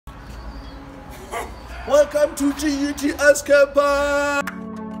Welcome to GUTS Camper.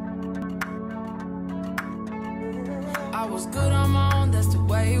 I was good on my own, that's the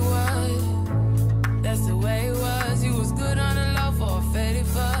way it was. That's the way it was. You was good on the low for a faded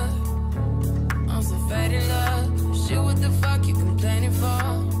fuck. I'm so faded love. Shit, what the fuck you complaining for?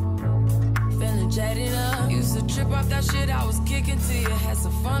 Feeling jaded up. Used to trip off that shit I was kicking to you. Had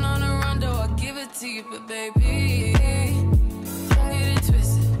some fun on the run, though I give it to you. But baby, don't get it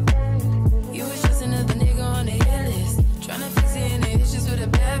twisted. You was just another nigga on the hit list. Tryna fix any issues with a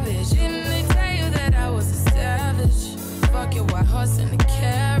bad bitch. Didn't they tell you that I was a savage? Fuck your white horse and the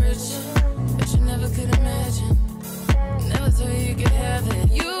carriage. But you never could imagine. Never told you could have it.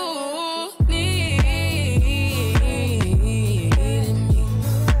 You needed me.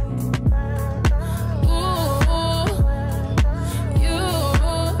 Ooh, you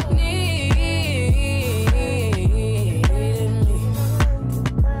needed me.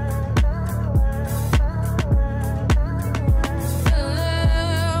 A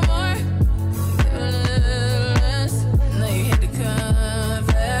little more, a little less. Now you hit the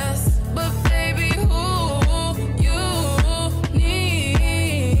confess. But baby, who you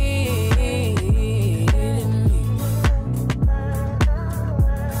needed me.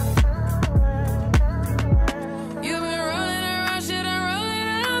 You've been rolling around shit and roll it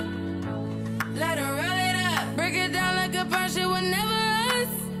up. Let her roll it up. Break it down like a punch, shit would never us.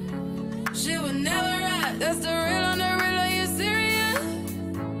 Shit would never us. That's the real on the real, are you serious?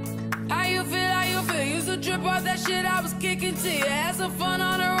 How you feel, how you feel? Used to trip off that shit I was kicking to you. Had some fun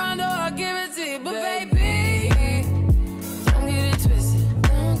on the run, though I'll give it to you. But baby, don't get it twisted.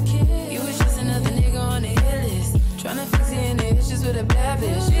 Don't care. You was just another nigga on the hit list. Tryna fix any issues with a bad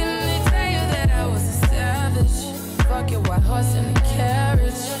bitch. Didn't they tell you that I was a savage? Fuck your white horse and the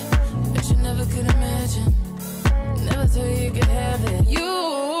carriage. But you never could imagine. Never told you you could have it. You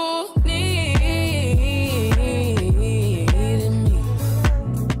needed me.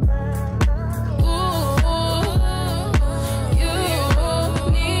 Ooh, you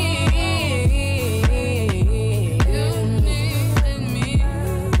needed me.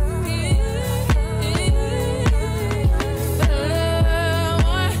 But a little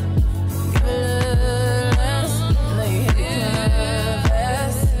more, give a little less. Now you hit the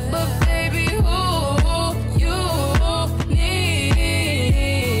canvas. But baby, who you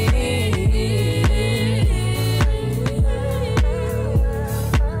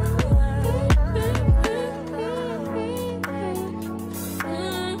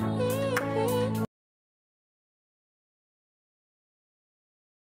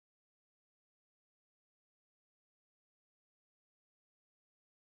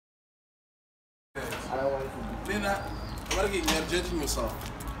You're judging yourself.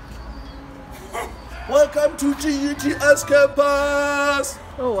 Welcome to GUTS Campus.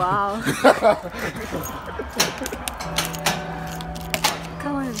 Oh wow.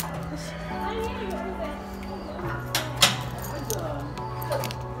 Come on.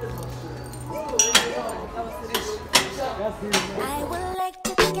 I would like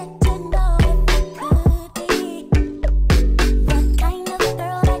to get to know if you could be the kind of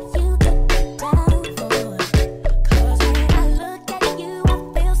girl that you could get down for. 'Cause when I look at you, I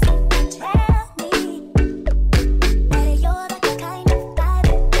feel something tell me that you're the kind of guy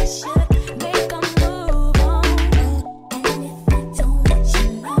that I should make a move on. And if I don't let you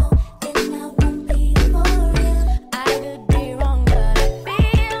know, then I won't be for real. I could be wrong, but I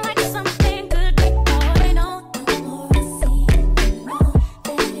feel like something could be going on. The more I see it, the more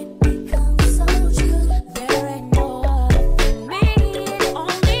that it becomes so true. There ain't no other for me, it's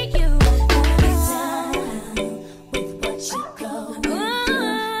only you. I'll be down with what you go.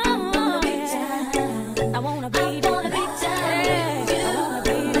 I'm gonna be down. I wanna be down. I wanna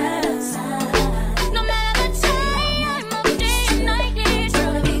be down. No matter the time of day and night, it's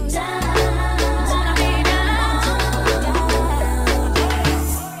gonna be down. Gonna be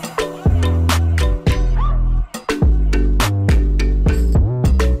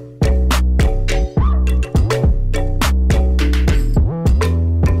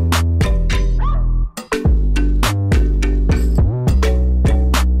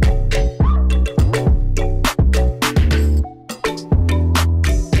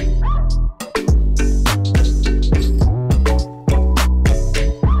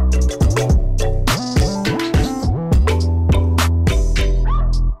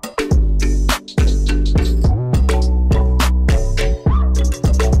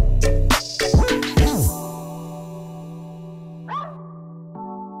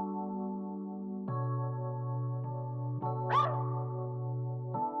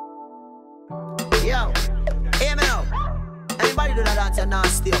Yo, hear me out. Everybody do that dance, you're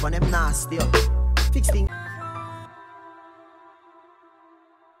nasty up, and them nasty up. fix things.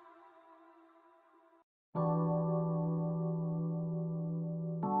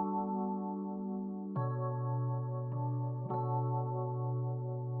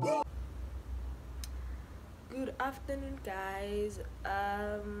 Good afternoon, guys.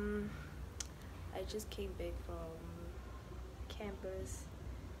 I just came back from campus.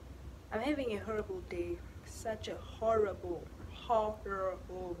 I'm having a horrible day. Such a horrible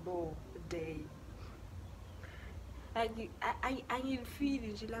day. I feel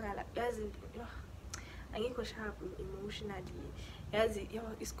angikho sharp emotionally. Yazi yo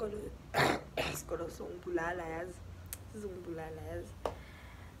isikolo songibulala yazi. Sizongibulala yazi.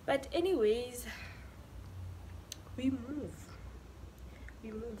 But anyways, we move.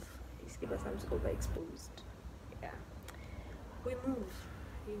 It's because I'm overexposed. Yeah. We move.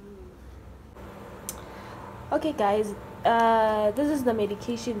 Okay, guys. This is the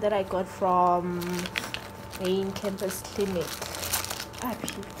medication that I got from main campus clinic.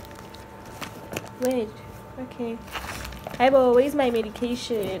 Wait. Okay. Aibo, where's my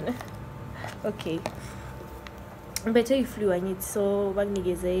medication? Okay. Better you flu. I need so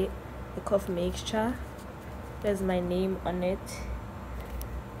the cough mixture. There's my name on it.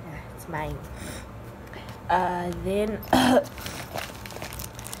 Yeah, it's mine. Then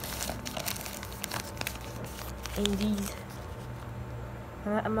in these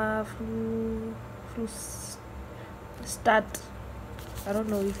I'm a flu start. I don't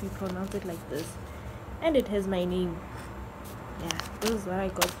know if you pronounce it like this. And it has my name. Yeah, this is what I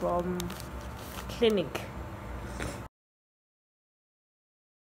got from clinic.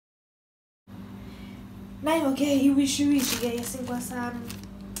 Now, okay, you wish guys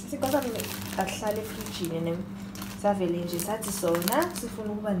ngahlala efrijini ne savele nje sathi sona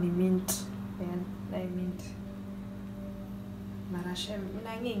sifuna ukuba nemint mint mara shem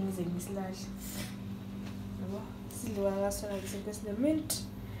mina ngeke ngize ngisilahle yabo sidliwa ngasona ngesinto mint.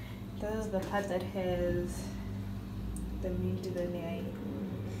 This is the part that has the mint, then I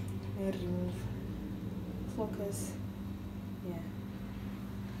remove focus. Yeah,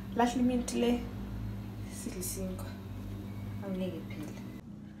 lahle mint le.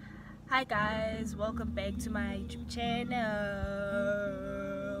 Hi guys, welcome back to my YouTube channel.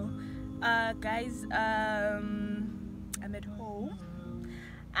 Guys, I'm at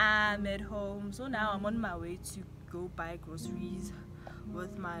home. So now I'm on my way to go buy groceries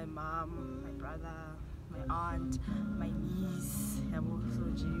with my mom, my brother, my aunt, my niece.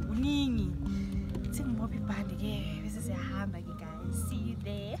 Guys, see you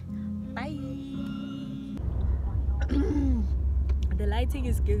there. Bye. The lighting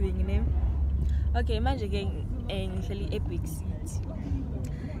is giving name. Okay, imagine again ngihleli epic seat.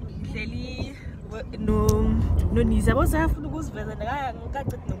 Ngihleli no nisa bosafuna ukuziveza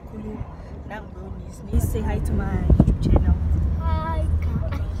ngakaqedi nokukhuluma. Nangu nisi say hi to my YouTube channel. Hi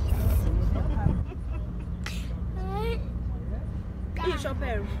guys. Hi.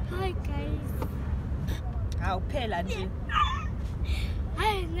 Shopper. Hi guys. How phela nje.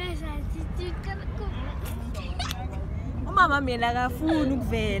 Hi guys, Umama mina akafuni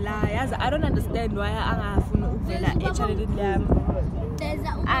ukuvela yazi. I don't understand why angafuni ukuvela echannelini yami.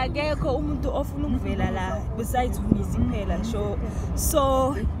 Akekho umuntu ofuna ukuvela la besides Unisi kuphela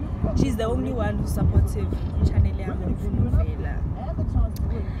so she's the only one who's supportive channel yami ufuna ukuvela.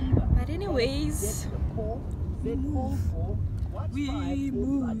 But anyways, we move.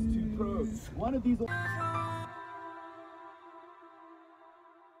 One of these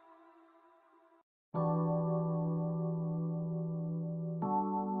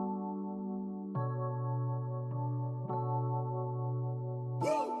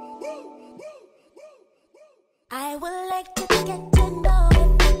I would like to get to know if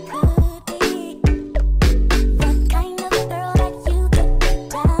you could be the kind of girl that you could get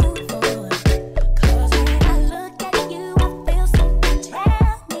down for. 'Cause when I look at you, I feel something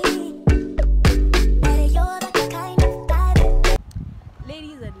tell me that you're the kind of guy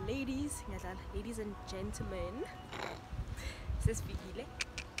that ladies and gentlemen, this is Vigile.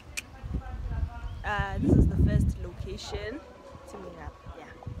 This is the first location.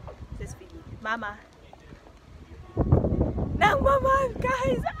 Yeah, this is Vigile. Mama. Now, mama,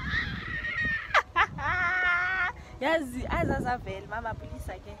 guys. Yes, as a veil, mama, please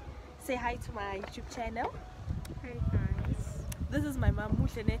again say hi to my YouTube channel. Hi guys. This is my mom.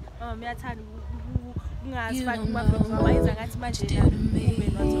 Mama, me attend. You don't know what you do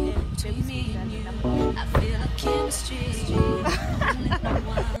to me. I feel like chemistry.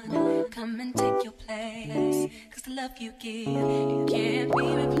 Come and take your place. 'Cause the love you give, it can't be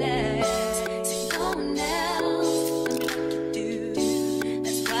replaced. So no one else, let me like you do.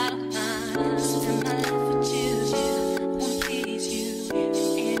 That's why I'm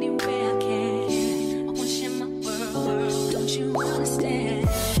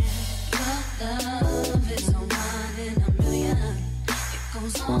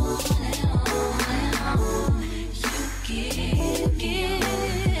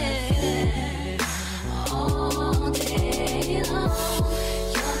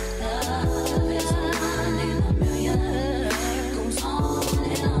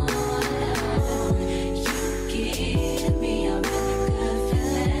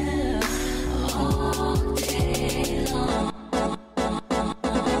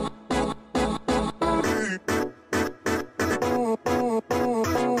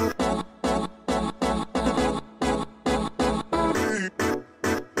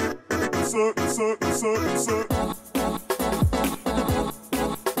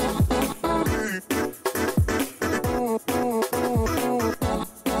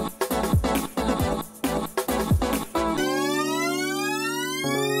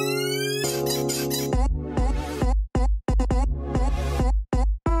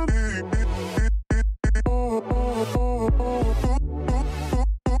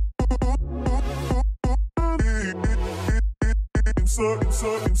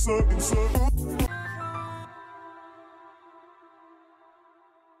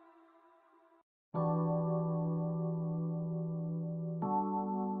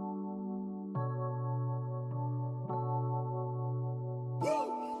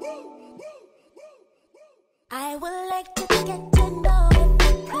I would like to get to know if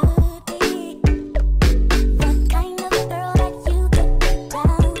you could be the kind of girl that you could get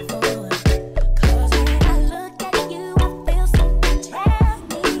down for. 'Cause when I look at you, I feel something tell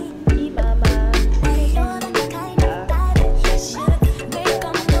me, mama, that you're the kind of guy that should make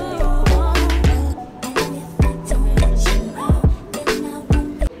a move on. And if I don't let you know, then I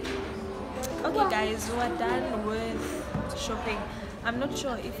won't be. Okay guys, we're done with shopping. I'm not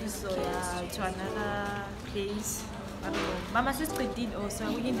sure if you saw to another place. I don't know. Mama says pretty also.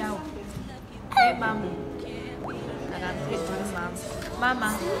 We can down. Hey mama. And I'm here to mom.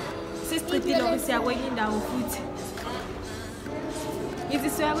 Mama says pretty also. We are going down food. Is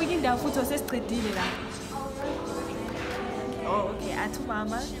this where we going down food or says pretty lah? Oh okay. Atu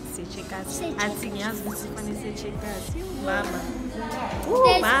mama say checkers. Ati nyaz busifane say checkers. Mama.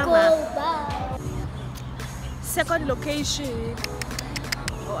 Let's mama. go back. Second location.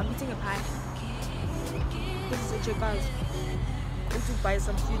 Oh, I'm eating a pie. This is a checkers. Going to buy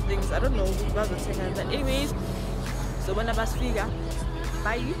some few things. I don't know what the second, but anyways, so when I was figure,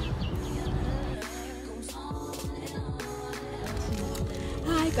 bye.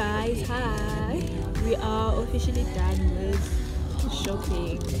 Hi guys, hi. We are officially done with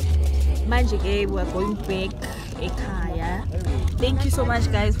shopping. Magic A, we're going back Ekaya. Thank you so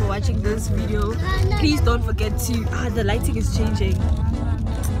much guys for watching this video. Please don't forget to the lighting is changing.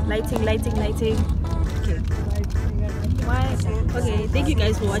 Lighting. Okay. Why? Okay, thank you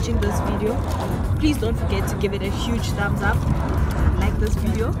guys for watching this video. Please don't forget to give it a huge thumbs up, like this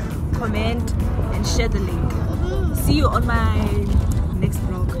video, comment and share the link. See you on my next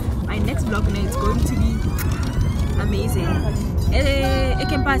vlog. My next vlog now is going to be amazing.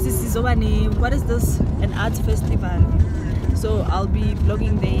 What is this? An arts festival. So I'll be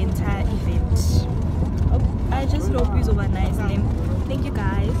vlogging the entire event. I just hope it's over nice. Thank you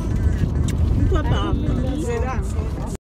guys. Bye.